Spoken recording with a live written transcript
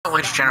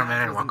ladies and gentlemen,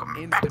 and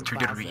welcome back to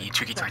WWE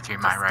 2K23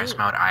 MyRise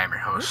mode. I am your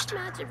host,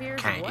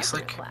 Kenny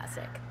Eastlick.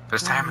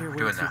 This time, we're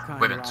doing the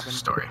women's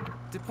story.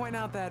 To point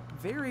out that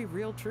very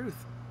real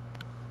truth.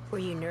 Were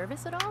you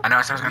nervous at all? I know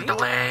I said I was going to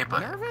delay,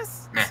 but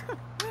nervous? meh,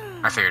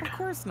 I figured. Of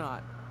course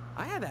not.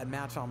 I had that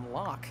match on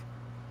lock.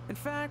 In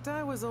fact,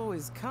 I was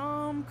always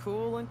calm,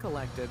 cool, and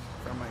collected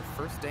from my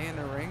first day in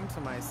the ring to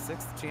my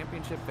 6th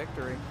championship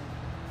victory.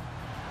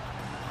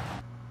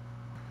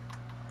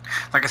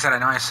 Like I said, I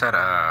know I said,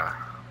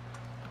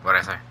 what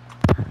did I say?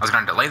 I was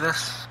going to delay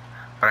this,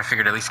 but I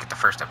figured at least get the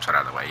first episode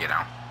out of the way, you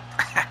know?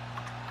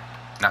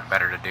 Nothing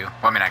better to do.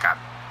 Well, I mean, I got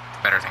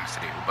better things to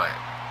do, but...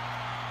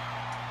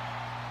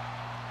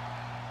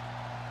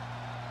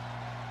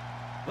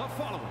 The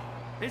following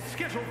is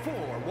scheduled for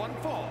one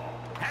fall,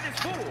 and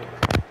it's for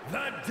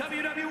the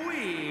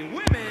WWE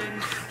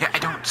Women's... Yeah, I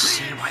don't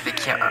see why they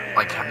can't,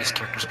 like, have these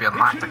characters be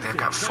unlocked. Like, they've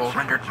got full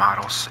rendered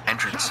models,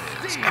 entrances,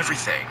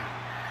 everything.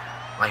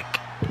 Like...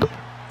 the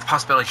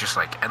possibility's just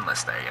like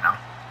endless there, you know?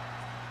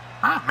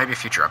 Maybe a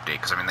future update,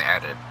 because I mean they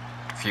added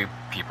a few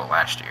people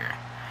last year.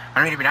 I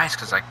mean it'd be nice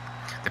because like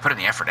they put in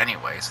the effort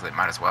anyway, so they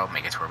might as well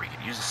make it to where we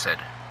could use said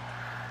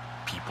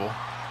people.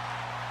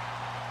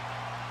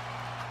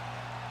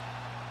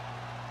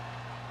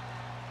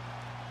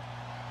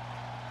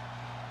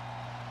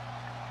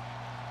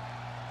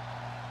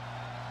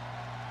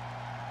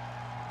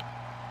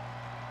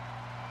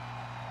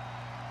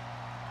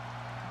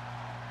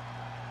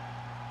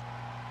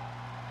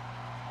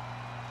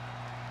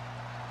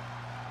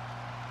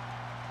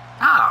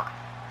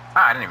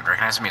 I didn't even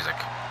recognize the music.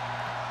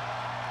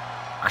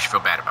 I should feel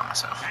bad about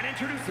myself. And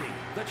introducing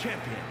the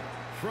champion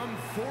from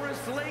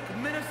Forest Lake,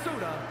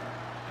 Minnesota,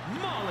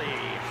 Molly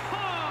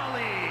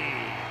Holly.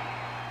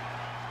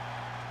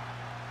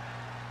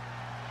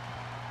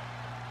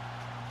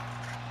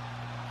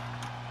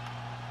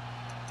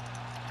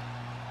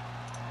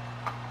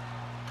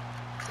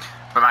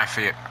 But my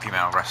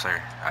female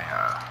wrestler, I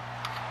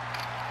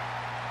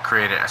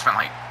spent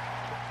like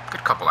a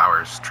good couple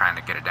hours trying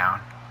to get it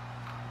down.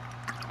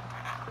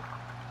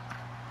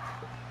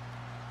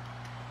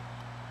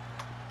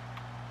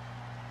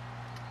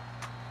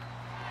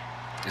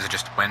 Is it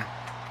just a win?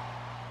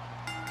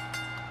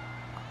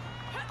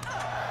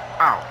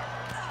 Oh.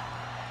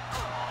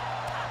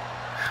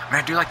 I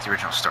mean, I do like the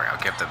original story,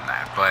 I'll give them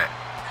that, but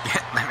yeah,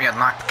 let me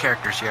unlock the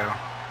characters, yo.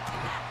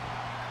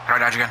 How do I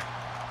dodge again?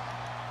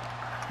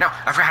 No,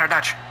 I forgot how to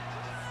dodge.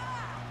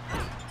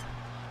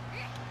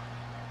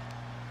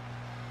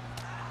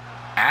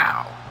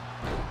 Ow.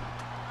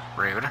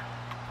 Rude.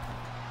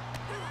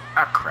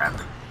 Oh,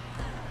 crap.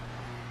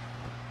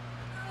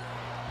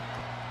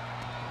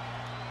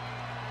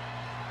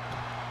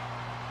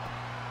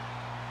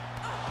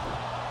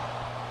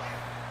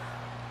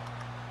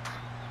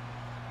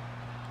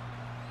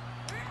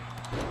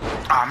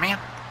 Aw, man.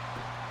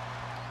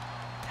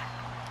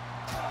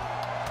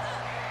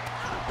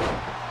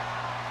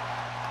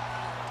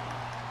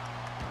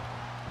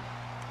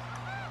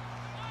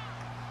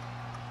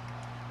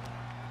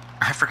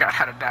 I forgot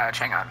how to dodge.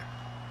 Hang on.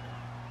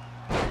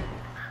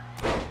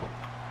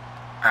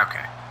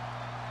 Okay.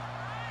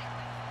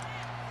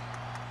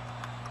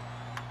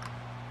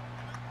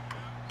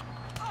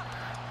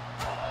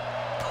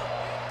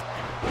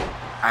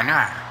 I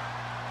know.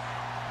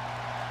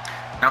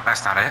 Nope,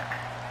 that's not it.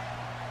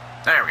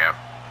 There we go.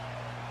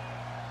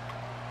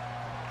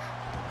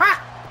 Ah!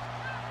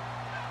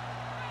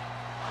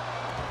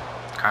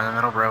 Kind of the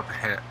middle rope,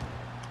 hit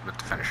with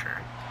the finisher.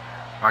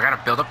 Well, I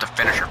gotta build up the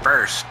finisher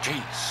first.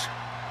 Jeez.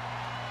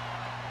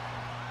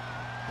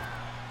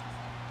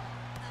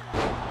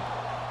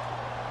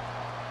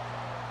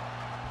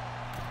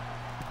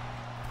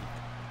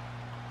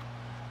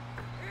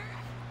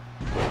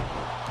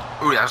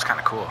 Ooh, that was kind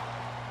of cool.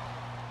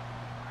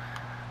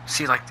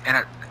 See, like, in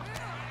a...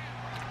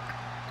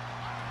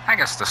 I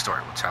guess the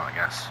story will tell, I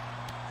guess.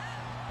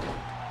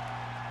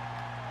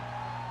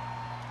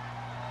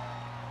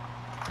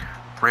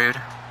 Rude.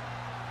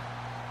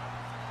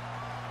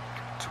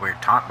 It's a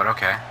weird taunt, but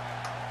okay.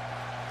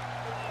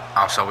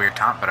 Also weird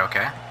taunt, but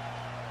okay.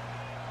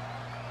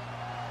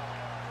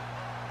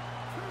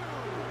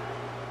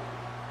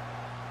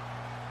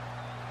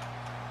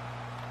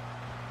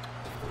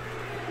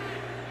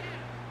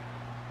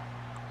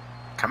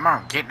 Come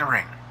on, get in the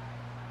ring.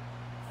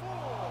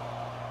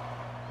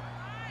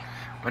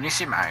 When you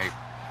see my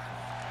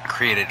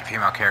created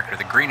female character,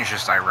 the green is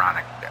just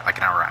ironic, like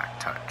an ironic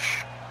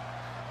touch.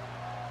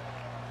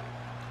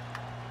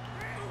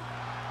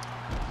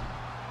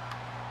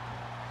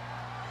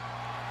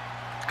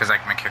 Because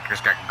like my character's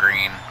got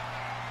green.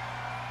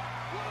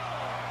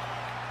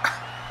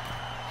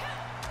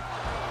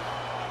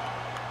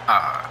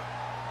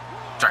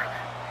 Sorry,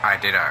 I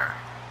did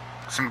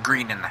some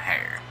green in the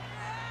hair.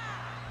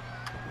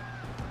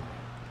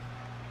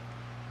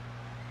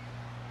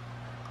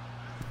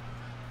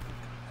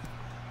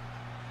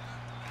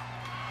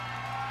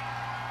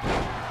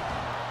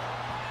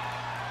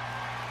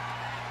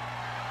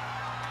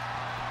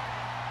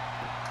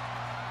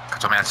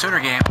 Told me that sooner,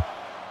 game.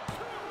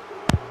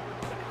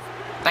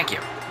 Thank you.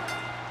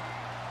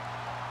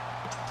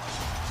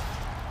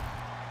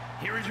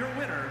 here is your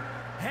winner,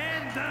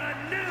 and the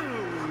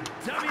new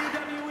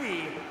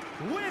WWE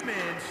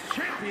Women's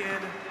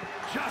Champion,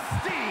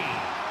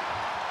 Justine.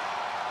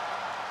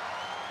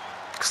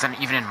 Because then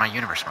even in my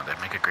universe mode, they'd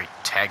make a great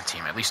tag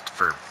team, at least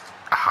for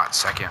a hot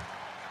second.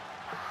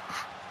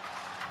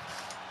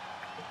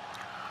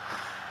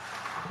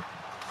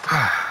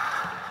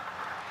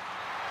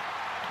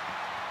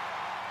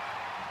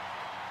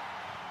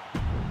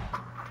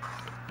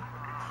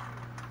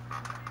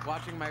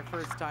 Watching my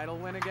first title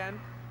win again?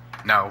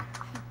 No.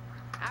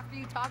 After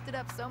you talked it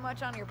up so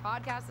much on your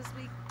podcast this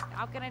week,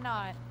 how can I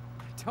not?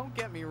 Don't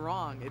get me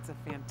wrong, it's a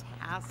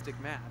fantastic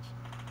match.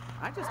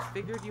 I just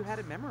figured you had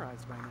it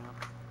memorized by now.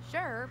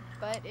 Sure,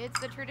 but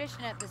it's a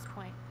tradition at this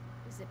point.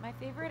 Visit my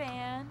favorite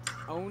aunt,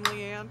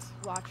 Only aunt?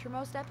 watch her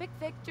most epic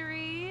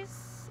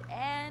victories,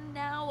 and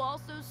now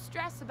also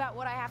stress about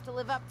what I have to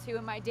live up to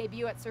in my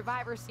debut at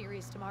Survivor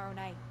Series tomorrow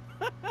night.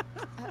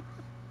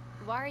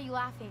 Why are you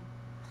laughing?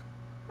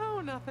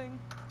 Oh, nothing.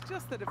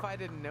 Just that if I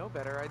didn't know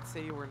better, I'd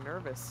say you were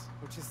nervous,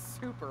 which is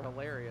super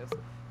hilarious,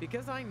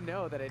 because I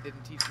know that I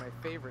didn't teach my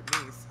favorite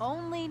niece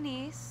Only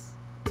niece.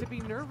 to be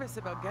nervous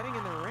about getting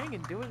in the ring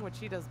and doing what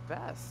she does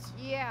best.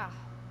 Yeah.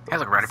 Hey,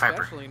 look, Roddy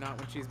Piper. Especially not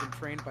when she's been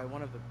trained by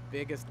one of the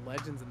biggest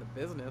legends in the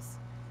business.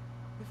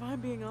 If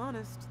I'm being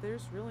honest,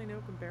 there's really no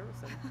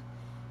comparison.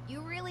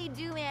 You really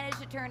do manage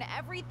to turn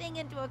everything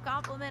into a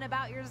compliment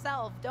about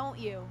yourself, don't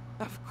you?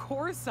 Of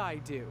course I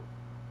do.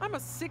 I'm a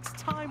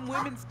 6-time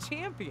women's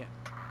champion.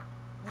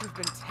 Would have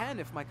been 10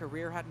 if my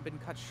career hadn't been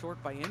cut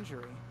short by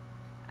injury.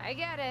 I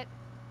get it.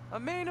 A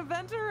main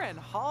eventer and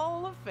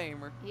Hall of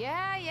Famer.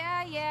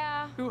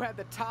 Yeah. Who had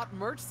the top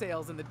merch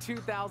sales in the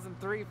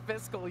 2003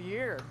 fiscal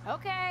year.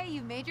 Okay,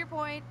 you've made your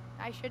point.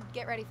 I should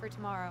get ready for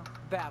tomorrow.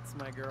 That's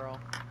my girl.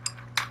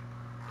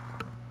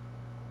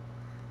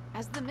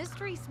 As the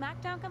mystery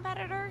SmackDown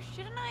competitor,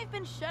 shouldn't I have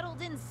been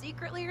shuttled in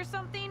secretly or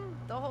something?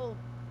 The whole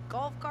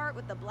golf cart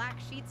with the black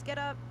sheets get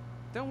up?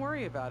 Don't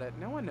worry about it.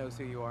 No one knows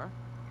who you are.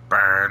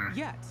 Burn.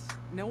 Yet.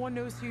 No one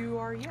knows who you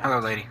are yet. Hello,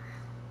 lady.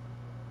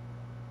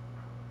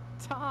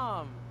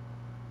 Tom.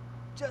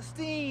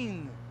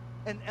 Justine!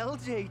 And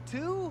LJ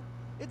too?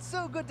 It's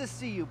so good to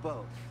see you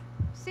both.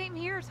 Same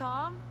here,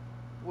 Tom.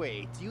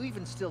 Wait, do you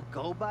even still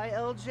go by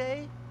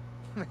LJ?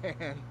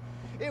 Man,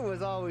 it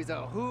was always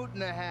a hoot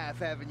and a half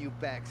having you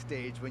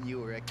backstage when you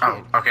were a kid.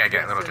 Oh, okay, I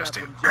get it, little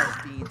dressing up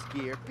Justine. in Justine's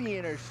gear,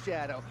 being her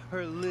shadow,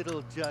 her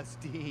little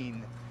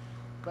Justine.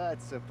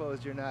 But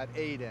suppose you're not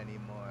 8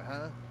 anymore,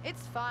 huh?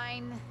 It's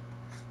fine.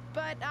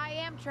 But I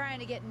am trying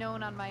to get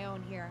known on my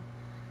own here.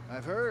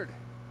 I've heard.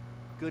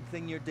 Good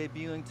thing you're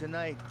debuting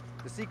tonight.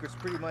 The secret's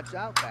pretty much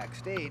out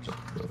backstage.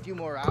 A few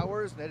more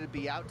hours and it'd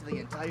be out to the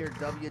entire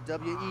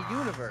WWE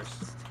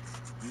universe.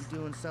 You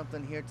doing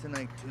something here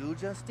tonight too,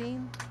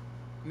 Justine?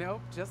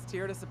 Nope, just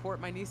here to support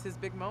my niece's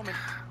big moment.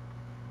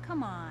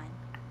 Come on.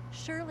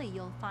 Surely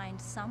you'll find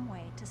some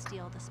way to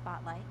steal the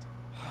spotlight.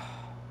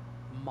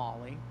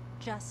 Molly.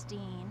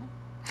 Justine.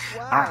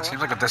 Wow, I don't know, it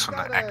seems like with this one,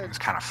 the gotta- acting is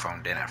kind of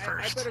phoned in at I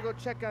first. better go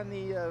check on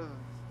the,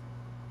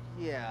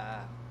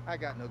 yeah, I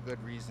got no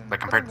good reason. Like, But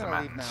compared I'm to the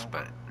gonna leave men's, now.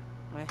 but...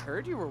 I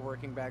heard you were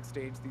working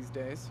backstage these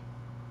days.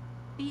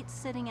 Beats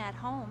sitting at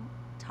home,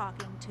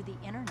 talking to the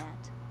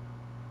internet.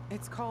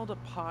 It's called a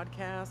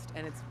podcast,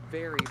 and it's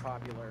very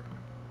popular.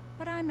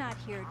 But I'm not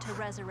here to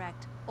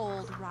resurrect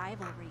old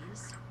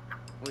rivalries.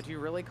 Would you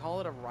really call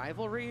it a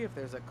rivalry if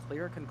there's a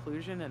clear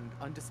conclusion and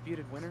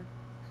undisputed winner?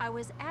 I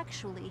was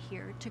actually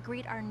here to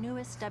greet our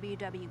newest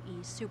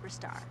WWE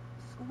superstar,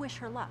 wish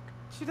her luck,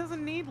 She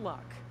doesn't need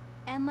luck.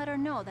 and let her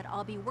know that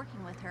I'll be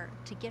working with her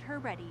to get her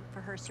ready for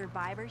her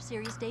Survivor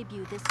Series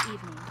debut this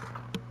evening.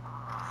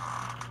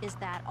 Is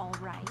that all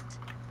right?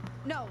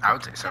 No, I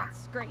would say so.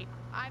 That's great.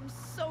 I'm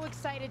so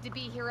excited to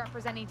be here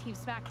representing Team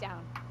SmackDown.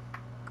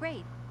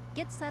 Great.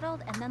 Get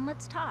settled and then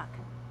let's talk.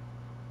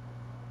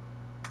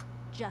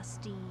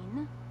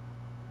 Justine.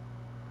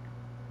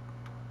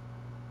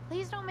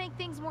 Please don't make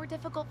things more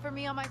difficult for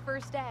me on my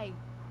first day.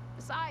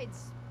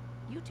 Besides,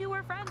 you two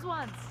were friends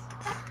once.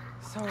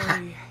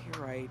 Sorry,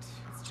 you're right.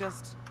 It's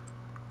just...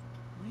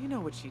 Well, you know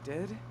what she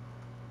did.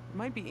 It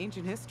might be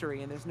ancient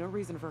history, and there's no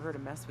reason for her to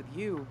mess with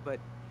you, but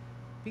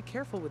be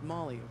careful with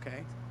Molly,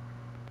 okay?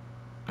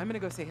 I'm gonna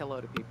go say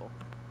hello to people.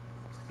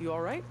 You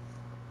alright?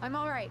 I'm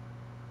all right.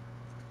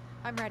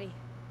 I'm ready.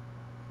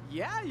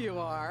 Yeah, you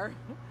are.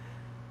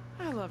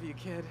 I love you,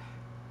 kid.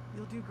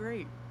 You'll do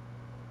great.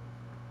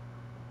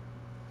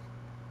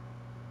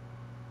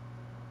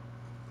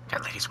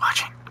 That lady's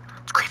watching.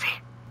 It's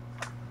creepy.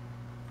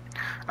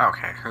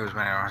 Okay, who's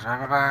winning?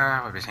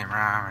 Would be Team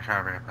Raw,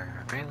 Michelle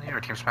Bailey, or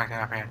Team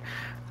SmackDown,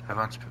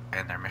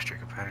 and their mystery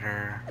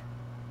competitor.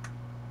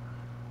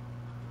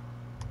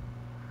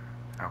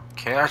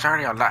 Okay, there's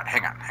already a lot.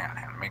 Hang on.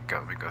 Let me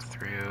go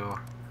through.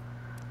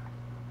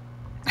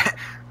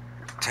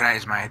 Tonight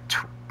is my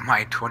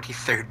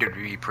 23rd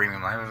WWE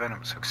Premium Live event.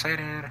 I'm so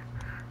excited.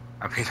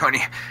 I'll be the only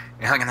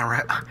in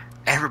the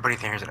everybody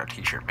there is at our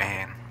t-shirt,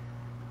 man.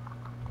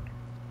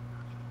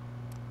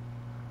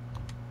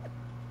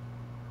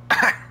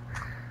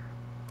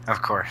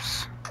 Of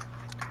course.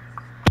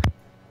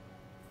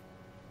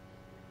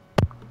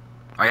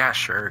 Oh yeah,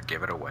 sure,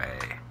 give it away.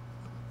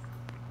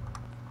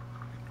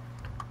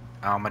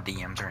 Oh, my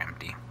DMs are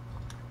empty.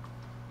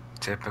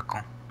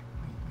 Typical.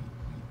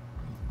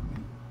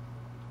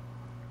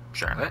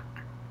 Charlotte.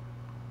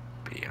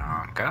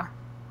 Bianca.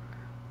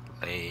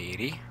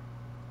 Lady.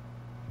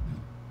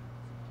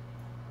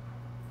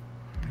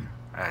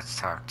 Let's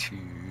talk to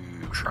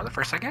Charlotte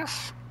first, I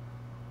guess.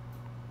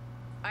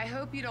 I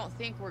hope you don't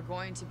think we're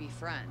going to be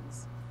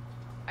friends.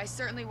 I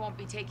certainly won't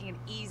be taking it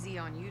easy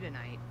on you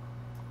tonight.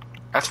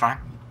 That's fine.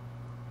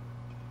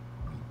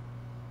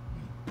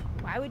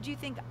 Why would you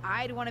think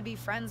I'd want to be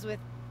friends with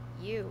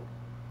you?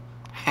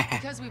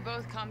 Because we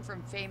both come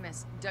from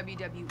famous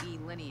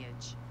WWE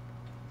lineage.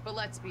 But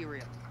let's be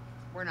real,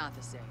 we're not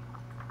the same.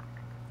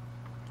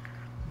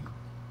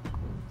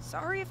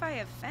 Sorry if I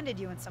offended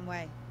you in some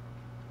way.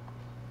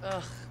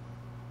 Ugh.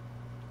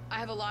 I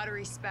have a lot of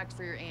respect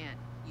for your aunt.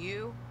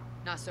 You,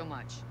 not so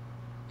much.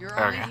 You're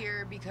only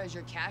here because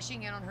you're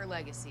cashing in on her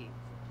legacy.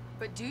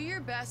 But do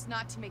your best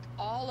not to make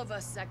all of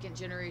us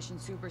second-generation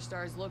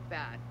superstars look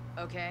bad,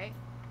 okay?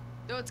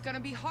 Though it's gonna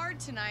be hard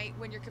tonight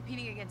when you're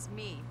competing against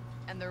me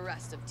and the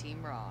rest of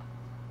Team Raw.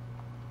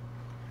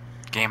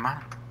 Game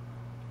on.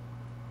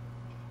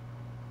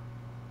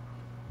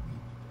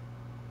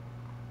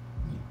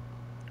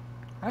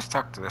 Let's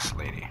talk to this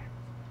lady.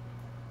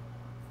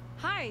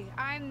 Hi,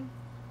 I'm...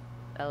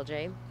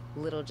 LJ,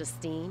 little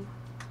Justine.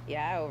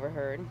 Yeah, I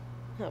overheard.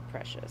 Oh,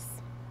 precious.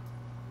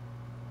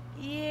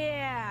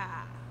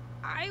 Yeah.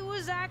 I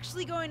was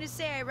actually going to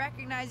say I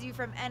recognize you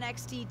from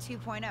NXT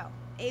 2.0.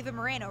 Ava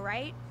Moreno,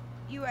 right?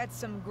 You had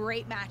some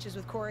great matches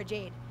with Cora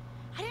Jade.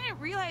 I didn't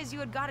realize you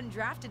had gotten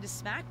drafted to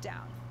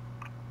SmackDown.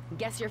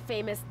 Guess your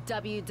famous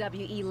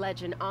WWE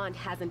legend aunt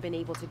hasn't been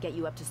able to get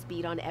you up to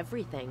speed on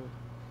everything.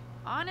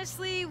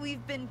 Honestly,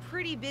 we've been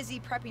pretty busy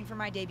prepping for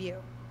my debut.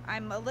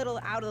 I'm a little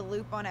out of the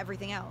loop on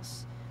everything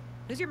else.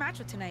 Who's your match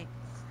with tonight?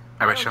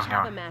 I bet We she's don't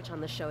have a going. match on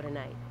the show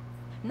tonight.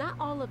 Not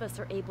all of us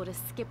are able to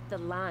skip the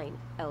line,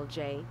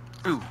 LJ.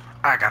 Ooh,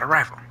 I got a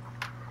rifle.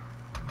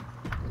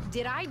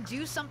 Did I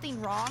do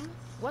something wrong?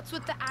 What's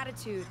with the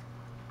attitude?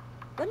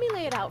 Let me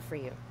lay it out for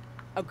you.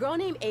 A girl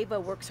named Ava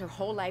works her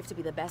whole life to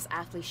be the best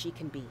athlete she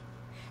can be.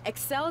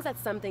 Excels at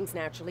some things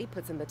naturally,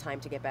 puts in the time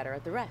to get better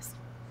at the rest.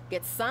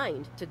 Gets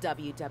signed to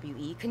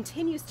WWE,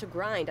 continues to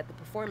grind at the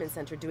Performance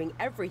Center doing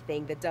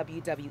everything the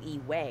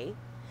WWE way,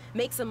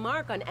 makes a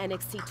mark on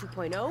NXT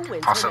 2.0,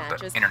 wins Also, her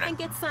matches, the internet and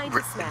gets signed to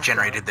SmackDown.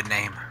 generated the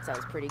name.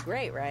 Sounds pretty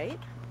great, right?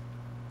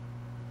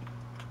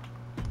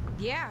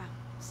 Yeah,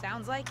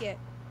 sounds like it.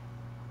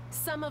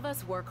 Some of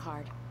us work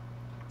hard.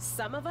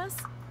 Some of us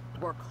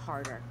work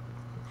harder.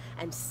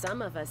 And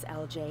some of us,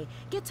 LJ,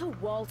 get to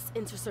waltz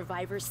into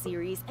Survivor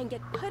Series and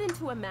get put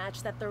into a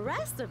match that the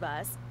rest of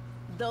us,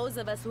 those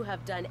of us who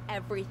have done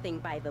everything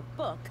by the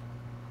book,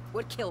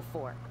 would kill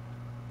for.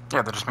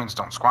 Yeah, that just means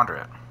don't squander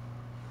it.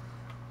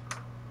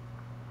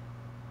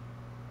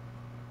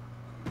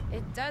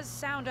 It does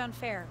sound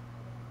unfair,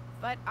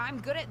 but I'm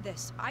good at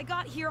this. I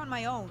got here on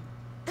my own.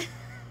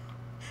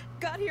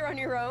 Got here on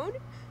your own?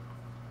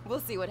 We'll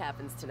see what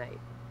happens tonight.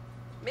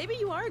 Maybe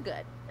you are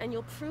good, and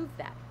you'll prove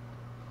that.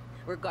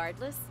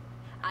 Regardless,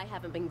 I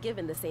haven't been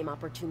given the same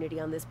opportunity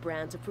on this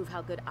brand to prove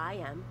how good I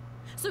am.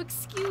 So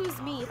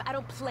excuse me if I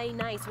don't play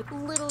nice with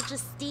little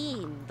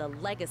Justine, the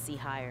legacy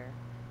hire.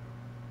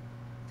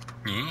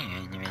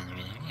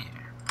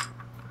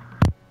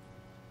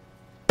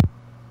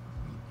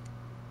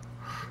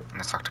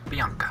 Let's talk to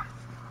Bianca.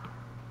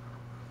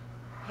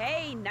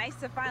 Hey, nice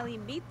to finally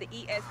meet the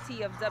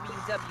EST of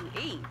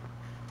WWE.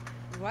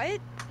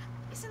 What?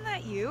 Isn't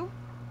that you?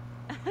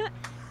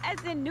 As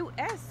the new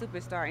S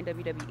superstar in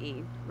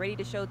WWE. Ready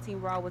to show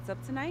Team Raw what's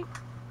up tonight?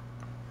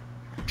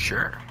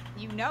 Sure.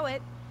 You know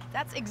it.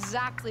 That's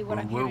exactly what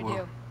I'm here to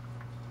do.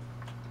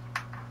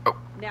 Oh,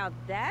 Now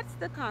that's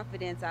the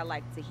confidence I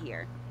like to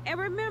hear. And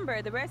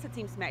remember, the rest of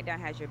Team SmackDown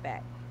has your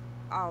back.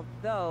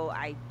 Although,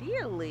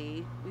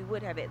 ideally, we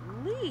would have at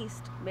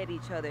least met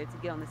each other to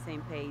get on the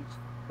same page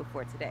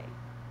before today.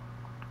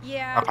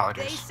 Yeah,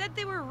 Apologies. they said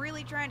they were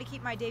really trying to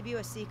keep my debut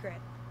a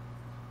secret.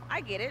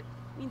 I get it.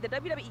 I mean, the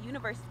WWE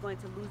Universe is going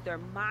to lose their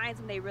minds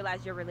when they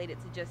realize you're related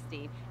to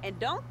Justine. And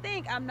don't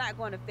think I'm not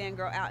going to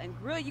fangirl out and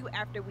grill you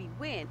after we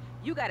win.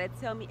 You gotta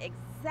tell me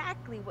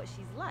exactly what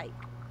she's like.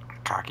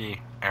 cocky,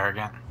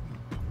 arrogant.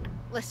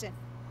 Listen,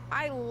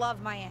 I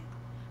love my aunt.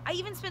 I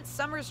even spent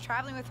summers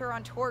traveling with her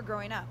on tour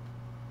growing up.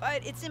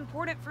 But it's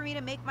important for me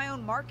to make my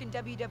own mark in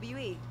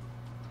WWE.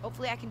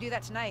 Hopefully I can do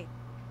that tonight.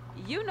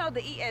 You know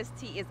the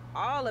EST is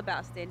all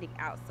about standing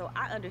out, so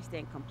I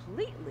understand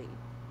completely.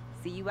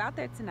 See you out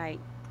there tonight.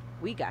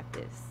 We got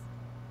this.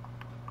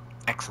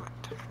 Excellent.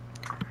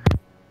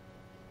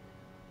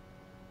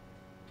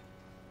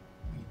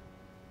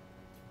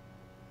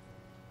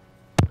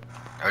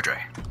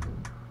 Audrey.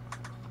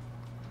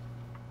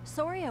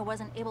 Sorry I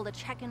wasn't able to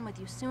check in with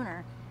you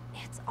sooner.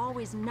 It's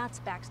always nuts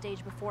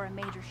backstage before a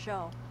major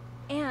show.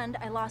 And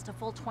I lost a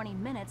full 20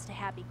 minutes to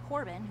Happy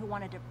Corbin, who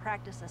wanted to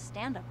practice a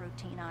stand-up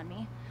routine on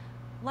me.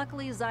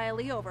 Luckily, Xia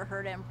Li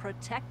overheard and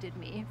protected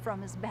me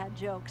from his bad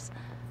jokes.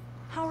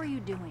 How are you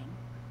doing?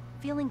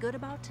 Feeling good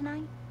about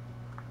tonight?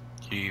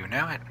 You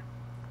know it.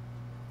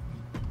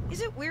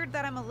 Is it weird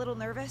that I'm a little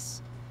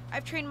nervous?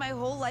 I've trained my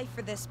whole life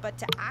for this, but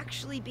to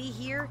actually be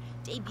here,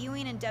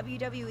 debuting in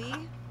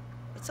WWE,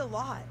 it's a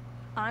lot.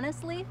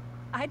 Honestly,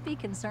 I'd be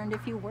concerned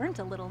if you weren't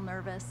a little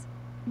nervous.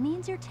 It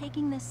means you're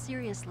taking this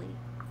seriously,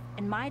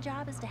 and my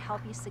job is to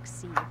help you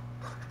succeed.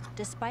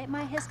 Despite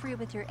my history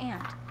with your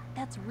aunt,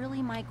 that's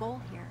really my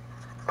goal here.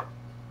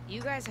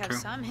 You guys have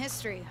some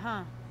history,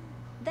 huh?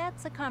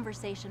 That's a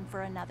conversation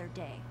for another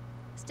day.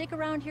 Stick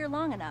around here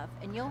long enough,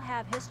 and you'll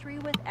have history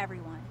with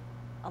everyone.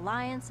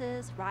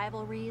 Alliances,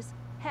 rivalries,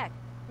 heck,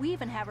 we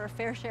even have our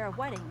fair share of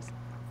weddings.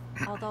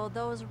 Although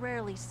those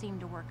rarely seem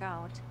to work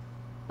out.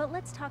 But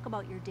let's talk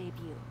about your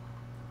debut.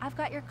 I've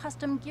got your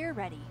custom gear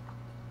ready.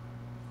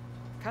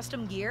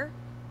 Custom gear?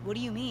 What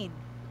do you mean?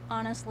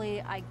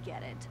 Honestly, I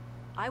get it.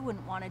 I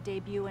wouldn't want to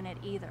debut in it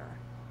either.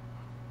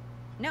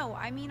 No,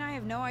 I mean I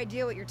have no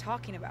idea what you're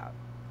talking about.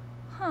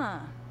 Huh.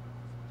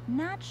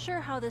 Not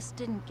sure how this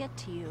didn't get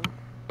to you,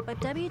 but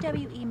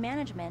WWE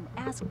management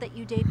asked that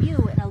you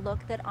debut in a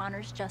look that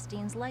honors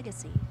Justine's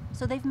legacy.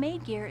 So they've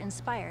made gear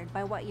inspired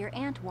by what your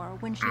aunt wore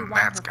when she won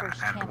her first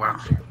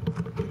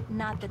championship.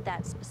 Not that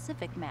that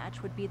specific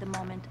match would be the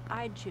moment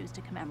I'd choose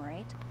to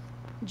commemorate.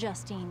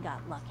 Justine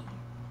got lucky.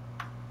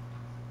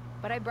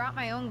 But I brought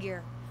my own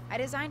gear. I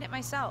designed it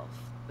myself.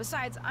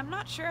 Besides, I'm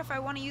not sure if I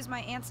want to use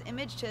my aunt's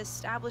image to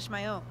establish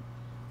my own.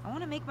 I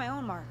want to make my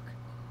own mark.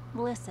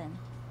 Listen,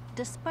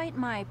 despite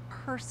my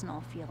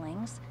personal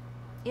feelings,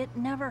 it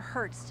never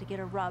hurts to get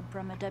a rub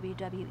from a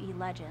WWE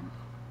legend.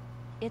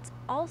 It's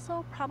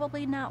also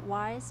probably not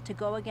wise to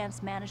go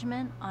against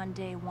management on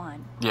day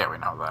one. Yeah, we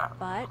know that.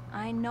 But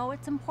I know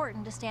it's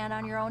important to stand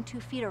on your own 2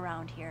 feet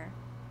around here.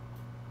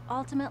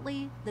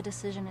 Ultimately, the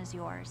decision is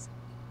yours.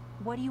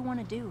 What do you want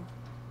to do?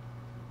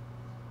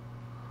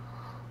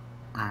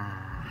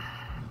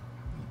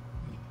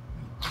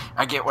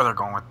 I get where they're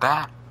going with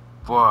that,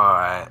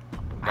 but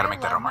gotta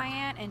make that I own love mark. my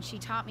aunt and she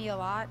taught me a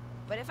lot,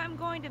 but if I'm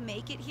going to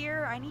make it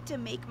here, I need to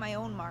make my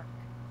own mark.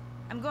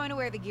 I'm going to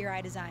wear the gear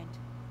I designed.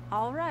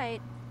 All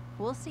right,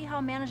 we'll see how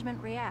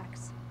management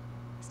reacts.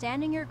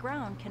 Standing your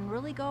ground can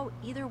really go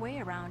either way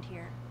around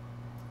here.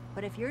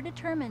 But if you're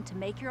determined to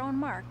make your own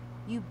mark,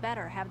 you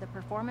better have the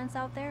performance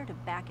out there to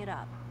back it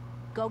up.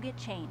 Go get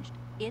changed.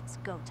 It's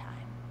go time.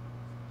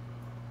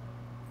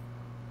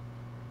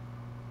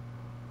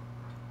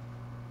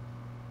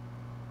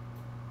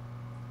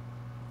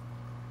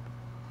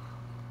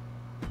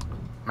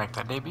 Make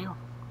that debut.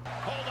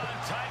 Hold on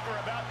tight. We're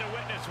about to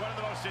witness one of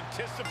the most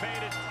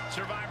anticipated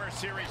Survivor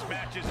Series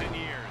matches in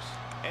years.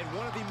 And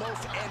one of the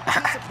most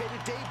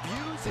anticipated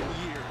debuts in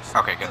years.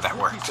 Okay, good, that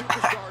This worked. rookie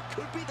superstar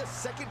could be the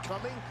second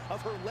coming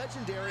of her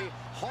legendary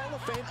Hall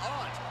of Fame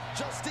aunt,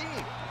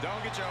 Justine.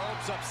 Don't get your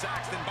hopes up,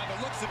 Saxton. By the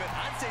looks of it,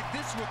 I'd say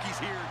this rookie's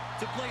here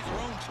to blaze her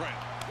own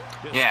trail.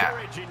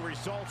 Discouraging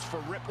results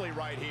for Ripley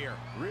right here.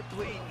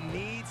 Ripley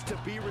needs to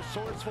be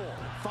resourceful,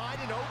 find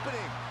an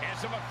opening. And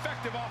some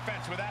effective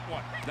offense with that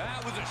one. That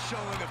was a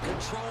showing of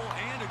control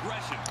and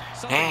aggression.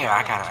 Yeah,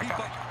 I got it.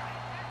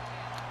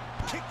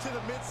 Kick to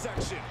the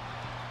midsection.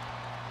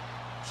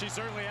 She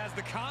certainly has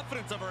the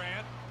confidence of her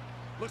aunt.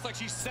 Looks like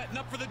she's setting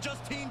up for the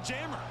Justine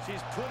Jammer.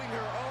 She's putting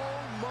her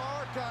own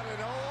mark on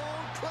an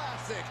old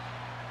classic.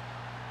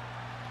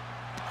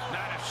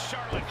 Not if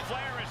Charlotte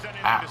Flair has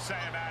anything to say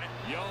about it.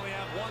 You only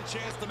have one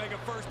chance to make a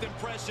first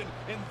impression,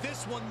 and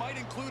this one might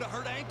include a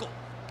hurt ankle.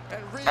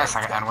 And That's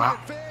not gonna end well.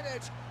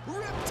 Advantage.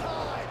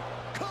 Riptide.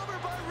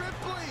 Covered by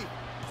Ripley.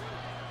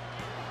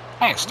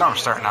 Hey, storm's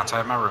starting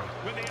outside my room.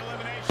 With the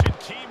elimination,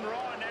 Team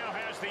Raw now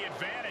has the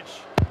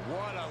advantage.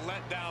 What a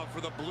letdown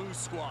for the Blue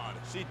Squad.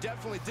 She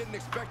definitely didn't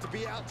expect to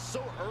be out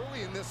so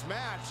early in this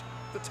match.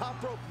 The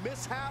top rope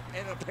mishap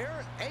and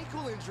apparent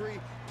ankle injury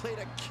played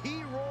a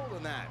key role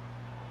in that.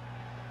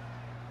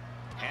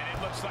 And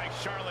it looks like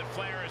Charlotte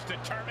Flair is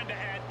determined to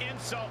add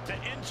insult to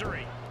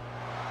injury.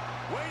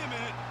 Wait a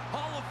minute.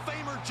 Hall of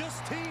Famer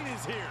Justine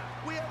is here.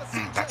 We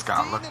have That's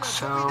gonna look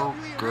so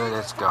good,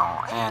 it's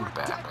gonna end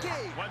badly.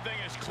 One thing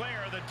is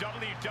clear, the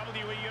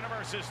WWE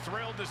Universe is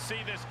thrilled to see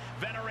this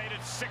venerated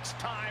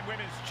 6-time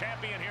women's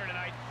champion here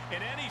tonight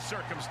in any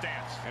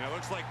circumstance. And it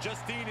looks like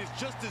Justine is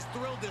just as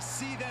thrilled to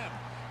see them.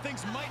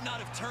 Things might not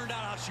have turned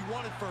out how she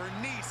wanted for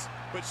her niece,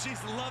 but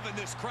she's loving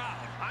this crowd.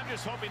 I'm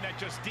just hoping that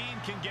Justine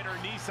can get her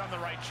niece on the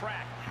right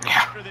track.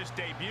 Yeah. After this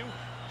debut,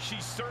 she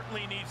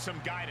certainly needs some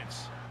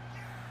guidance.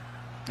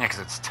 Yeah, because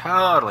it's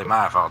totally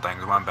my fault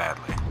things went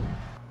badly.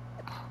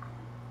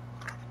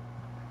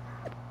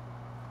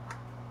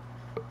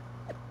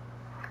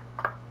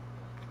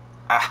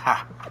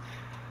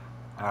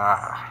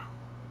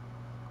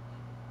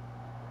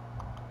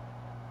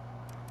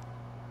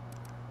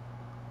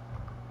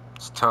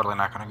 It's totally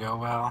not going to go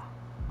well.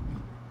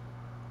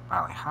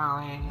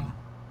 Holly,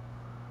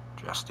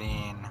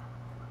 Justine,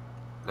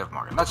 Liv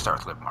Morgan. Let's start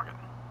with Liv Morgan.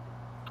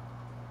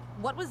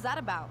 What was that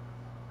about?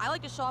 I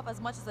like to show off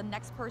as much as the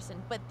next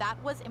person, but that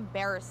was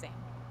embarrassing.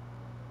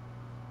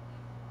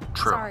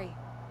 True. Sorry.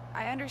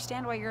 I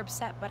understand why you're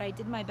upset, but I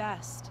did my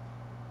best.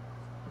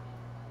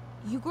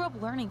 You grew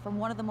up learning from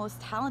one of the most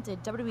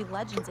talented WWE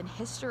legends in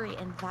history,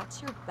 and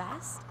that's your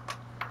best?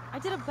 I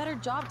did a better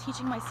job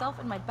teaching myself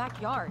in my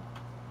backyard.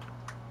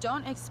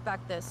 Don't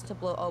expect this to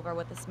blow over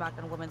with the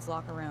SmackDown women's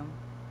locker room.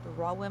 The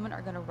Raw women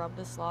are gonna rub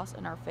this loss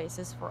in our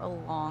faces for a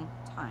long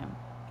time.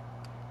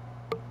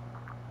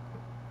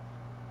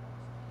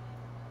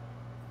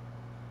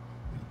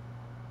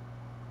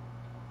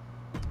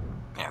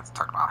 Yeah, let's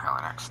talk about Hell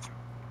next.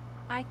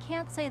 I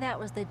can't say that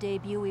was the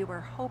debut we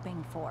were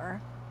hoping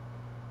for.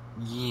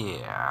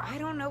 Yeah. I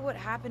don't know what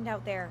happened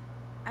out there.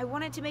 I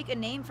wanted to make a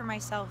name for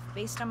myself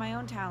based on my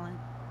own talent.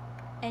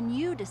 And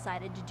you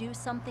decided to do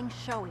something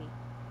showy.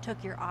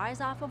 Took your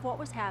eyes off of what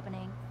was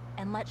happening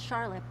and let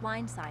Charlotte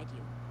blindside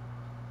you.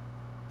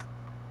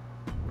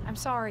 I'm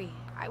sorry.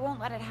 I won't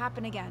let it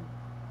happen again.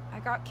 I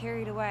got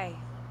carried away.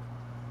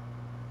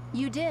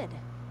 You did.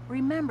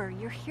 Remember,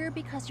 you're here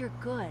because you're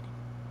good.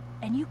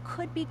 And you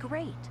could be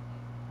great.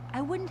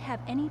 I wouldn't have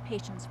any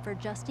patience for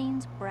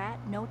Justine's brat,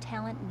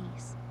 no-talent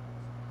niece.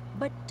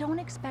 But don't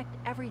expect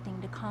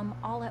everything to come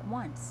all at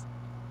once.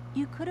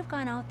 You could have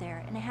gone out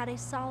there and had a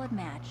solid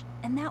match,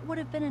 and that would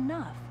have been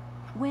enough,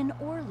 win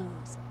or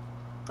lose.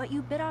 But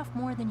you bit off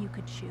more than you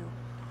could chew.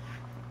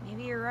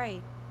 Maybe you're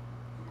right.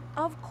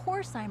 Of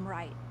course I'm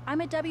right.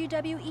 I'm a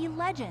WWE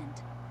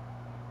legend.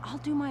 I'll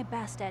do my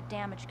best at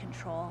damage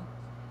control.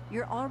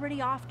 You're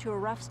already off to a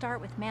rough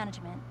start with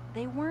management.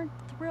 They weren't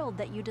thrilled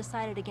that you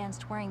decided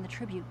against wearing the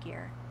tribute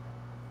gear.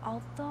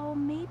 Although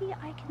maybe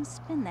I can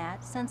spin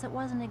that, since it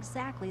wasn't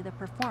exactly the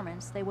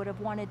performance they would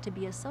have wanted to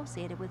be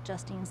associated with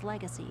Justine's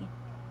legacy.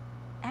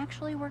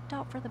 Actually worked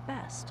out for the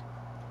best.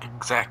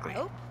 Exactly.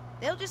 Nope.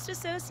 They'll just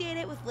associate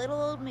it with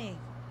little old me.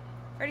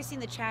 I've already seen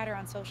the chatter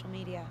on social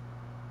media.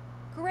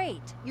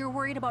 Great. You're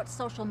worried about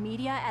social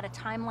media at a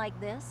time like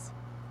this?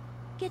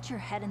 Get your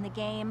head in the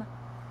game.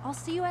 I'll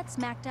see you at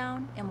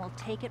SmackDown, and we'll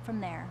take it from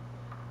there.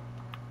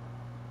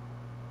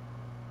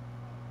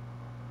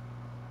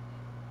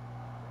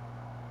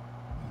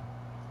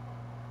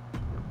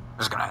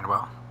 This is gonna end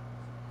well.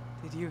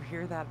 Did you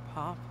hear that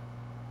pop?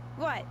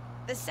 What?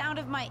 The sound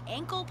of my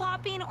ankle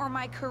popping or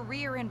my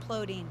career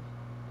imploding?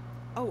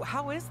 Oh,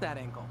 how is that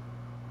ankle?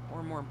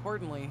 Or more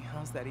importantly,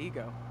 how's that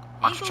ego?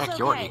 Why don't you Eagle's check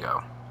your okay.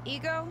 ego?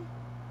 Ego?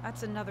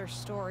 That's another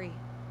story.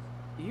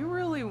 You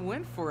really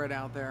went for it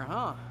out there,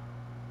 huh?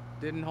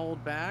 Didn't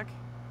hold back?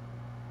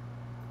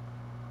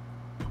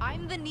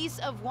 I'm the niece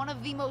of one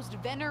of the most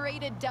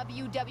venerated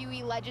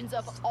WWE legends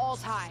of all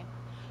time.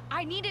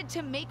 I needed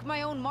to make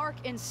my own mark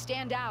and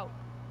stand out.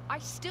 I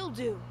still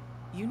do.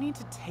 You need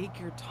to take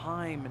your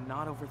time and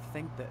not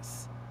overthink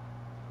this.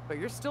 But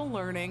you're still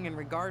learning, and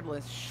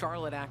regardless,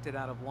 Charlotte acted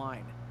out of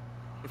line.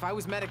 If I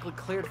was medically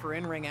cleared for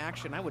in-ring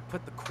action, I would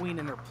put the Queen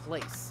in her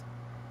place.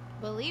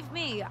 Believe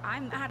me,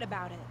 I'm mad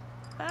about it.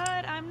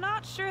 But I'm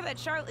not sure that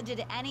Charlotte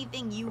did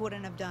anything you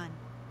wouldn't have done.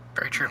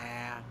 Very true.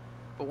 Yeah,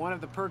 but one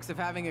of the perks of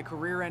having a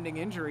career-ending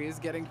injury is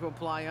getting to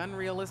apply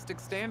unrealistic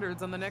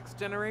standards on the next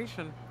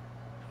generation.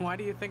 Why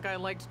do you think I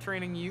liked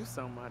training you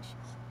so much?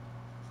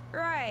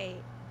 Right.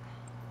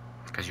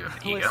 Because you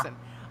have an ego. Listen,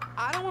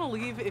 I don't want to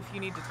leave if you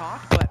need to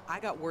talk, but I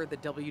got word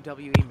that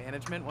WWE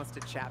management wants to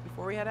chat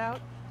before we head out.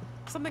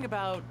 Something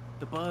about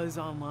the buzz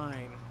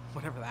online,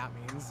 whatever that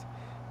means.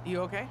 You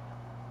okay?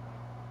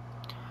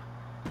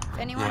 If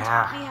anyone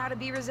taught me how to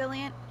be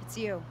resilient, it's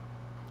you.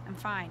 I'm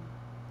fine.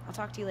 I'll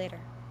talk to you later.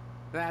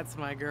 That's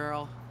my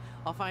girl.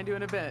 I'll find you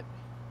in a bit.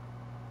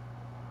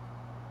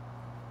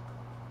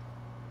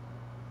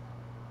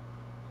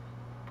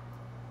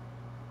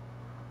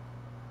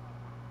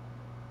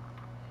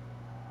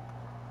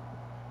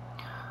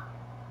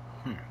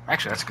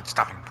 Actually, that's a good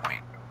stopping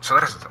point. So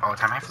that is all the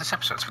time I have for this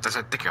episode. So with that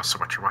said, thank you all so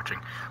much for watching.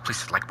 Please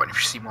hit the like button if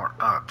you see more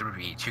of the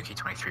WWE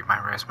 2K23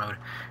 MyRise mode.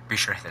 Be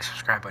sure to hit the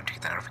subscribe button to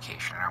get that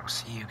notification. And I will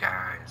see you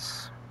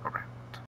guys